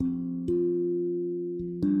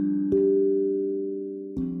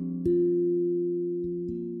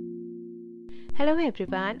Hello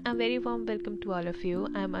everyone, a very warm welcome to all of you.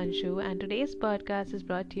 I'm Anshu and today's podcast is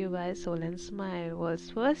brought to you by Soul and Smile, world's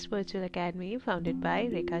first virtual academy founded by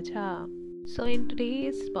Rekha Jha. So in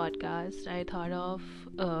today's podcast, I thought of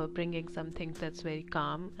bringing something that's very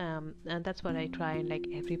calm, and that's what I try in like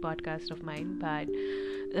every podcast of mine. But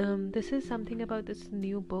this is something about this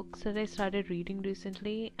new book that I started reading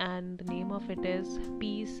recently, and the name of it is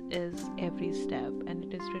 "Peace Is Every Step," and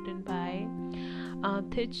it is written by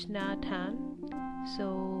Thich Nhat Hanh.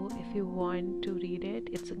 So if you want to read it,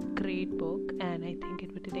 it's a great book, and I think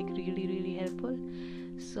it would be like really helpful.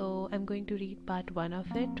 So I'm going to read part 1 of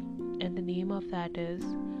it, and the name of that is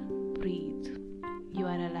Breathe, You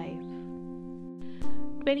Are Alive.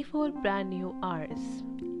 24 brand new hours.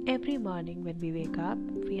 Every morning when we wake up,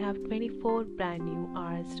 we have 24 brand new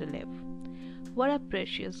hours to live. What a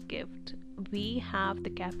precious gift. We have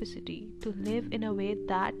the capacity to live in a way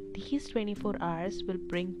that these 24 hours will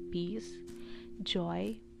bring peace,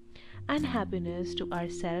 joy, and happiness to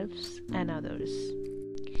ourselves and others.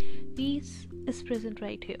 Peace is present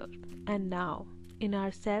right here and now, in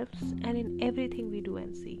ourselves and in everything we do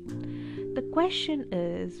and see. The question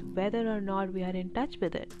is whether or not we are in touch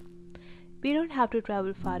with it. We don't have to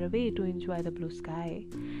travel far away to enjoy the blue sky.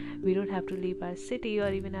 We don't have to leave our city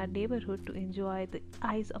or even our neighborhood to enjoy the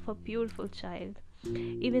eyes of a beautiful child.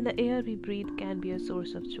 Even the air we breathe can be a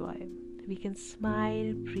source of joy. We can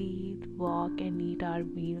smile, breathe, walk, and eat our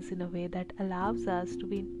meals in a way that allows us to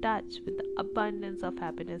be in touch with the abundance of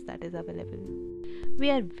happiness that is available.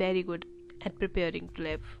 We are very good at preparing to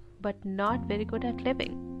live, but not very good at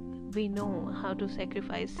living. We know how to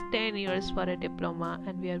sacrifice 10 years for a diploma,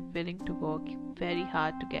 and we are willing to work very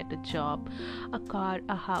hard to get a job, a car,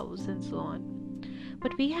 a house, and so on.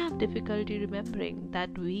 But we have difficulty remembering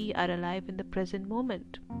that we are alive in the present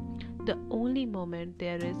moment, the only moment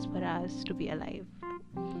there is for us to be alive.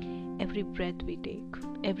 Every breath we take,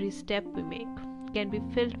 every step we make can be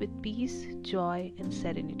filled with peace, joy, and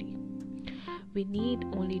serenity. We need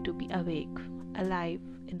only to be awake, alive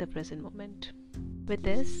in the present moment. With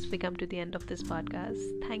this, we come to the end of this podcast.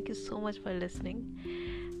 Thank you so much for listening,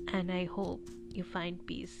 and I hope you find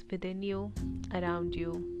peace within you, around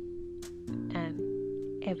you,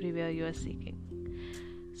 and everywhere you are seeking.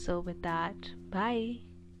 So with that, bye.